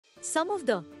Some of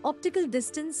the optical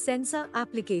distance sensor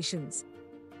applications.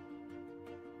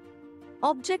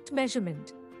 Object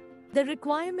measurement. The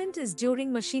requirement is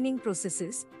during machining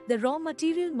processes, the raw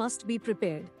material must be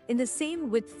prepared in the same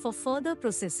width for further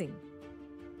processing.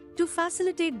 To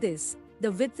facilitate this,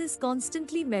 the width is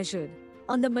constantly measured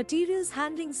on the material's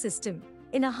handling system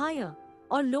in a higher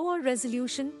or lower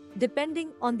resolution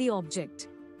depending on the object.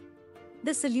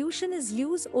 The solution is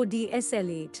Leuze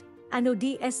ODS-L8 and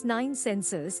ODS-9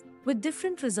 sensors with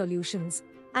different resolutions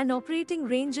and operating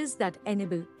ranges that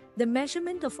enable the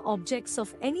measurement of objects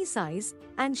of any size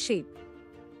and shape.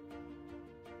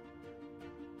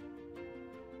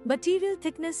 Material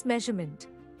thickness measurement.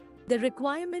 The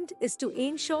requirement is to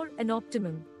ensure an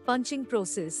optimum punching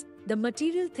process. The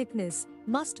material thickness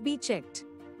must be checked.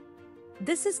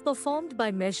 This is performed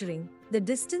by measuring the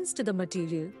distance to the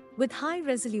material with high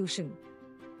resolution.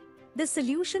 The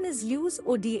solution is Leuze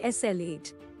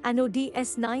ODS-L8 and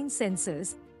ODS-9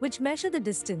 sensors, which measure the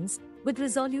distance with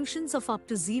resolutions of up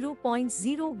to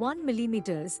 0.01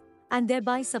 mm and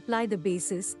thereby supply the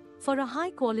basis for a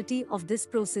high quality of this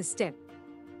process step.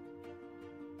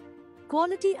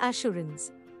 Quality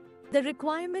assurance. The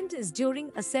requirement is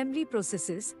during assembly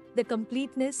processes, the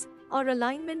completeness or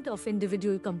alignment of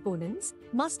individual components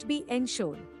must be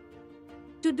ensured.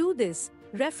 To do this,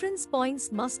 reference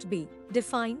points must be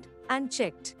defined and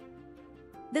checked.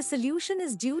 The solution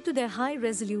is due to their high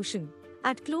resolution.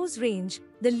 At close range,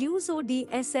 the Leuze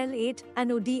ODS-L8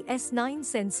 and ODS-9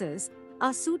 sensors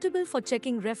are suitable for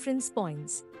checking reference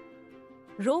points.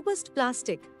 Robust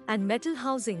plastic and metal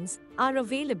housings are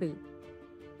available.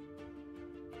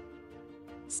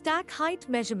 Stack height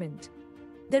measurement.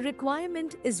 The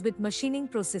requirement is with machining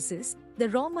processes, the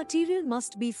raw material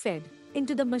must be fed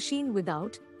into the machine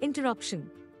without interruption.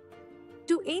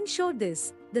 To ensure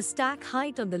this, the stack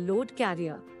height on the load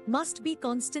carrier must be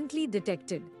constantly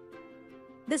detected.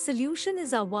 The solution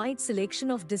is a wide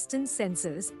selection of distance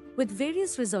sensors with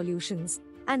various resolutions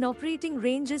and operating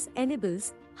ranges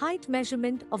enables height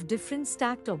measurement of different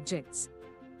stacked objects.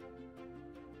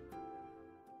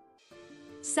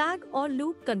 Sag or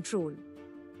loop control.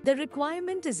 The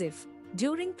requirement is if,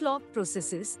 during clock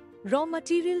processes, raw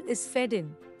material is fed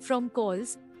in from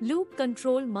coils, loop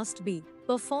control must be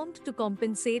performed to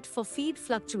compensate for feed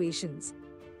fluctuations.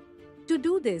 To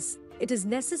do this, it is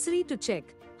necessary to check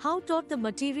how taut the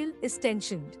material is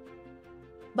tensioned.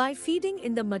 By feeding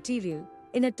in the material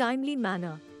in a timely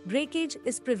manner, breakage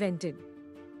is prevented.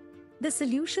 The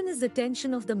solution is the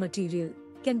tension of the material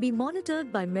can be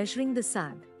monitored by measuring the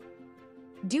sag.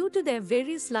 Due to their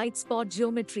various light spot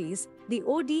geometries, the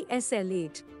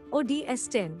ODS-L8,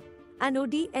 ODS-10, and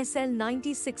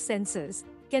ODS-L96 sensors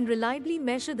can reliably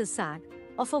measure the sag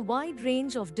of a wide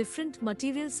range of different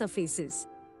material surfaces.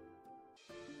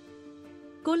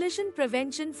 Collision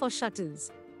prevention for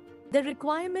shuttles. The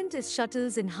requirement is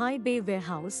shuttles in high bay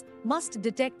warehouse must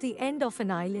detect the end of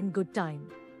an aisle in good time.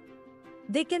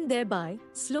 They can thereby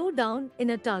slow down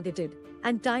in a targeted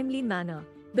and timely manner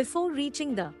before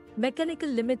reaching the mechanical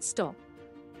limit stop.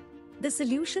 The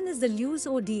solution is the Leuze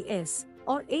ODS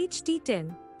or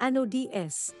HT10 and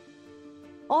ODS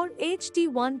or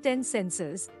HT110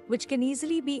 sensors, which can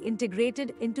easily be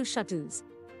integrated into shuttles.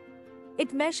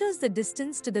 It measures the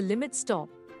distance to the limit stop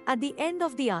at the end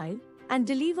of the aisle and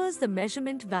delivers the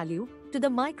measurement value to the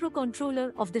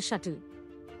microcontroller of the shuttle.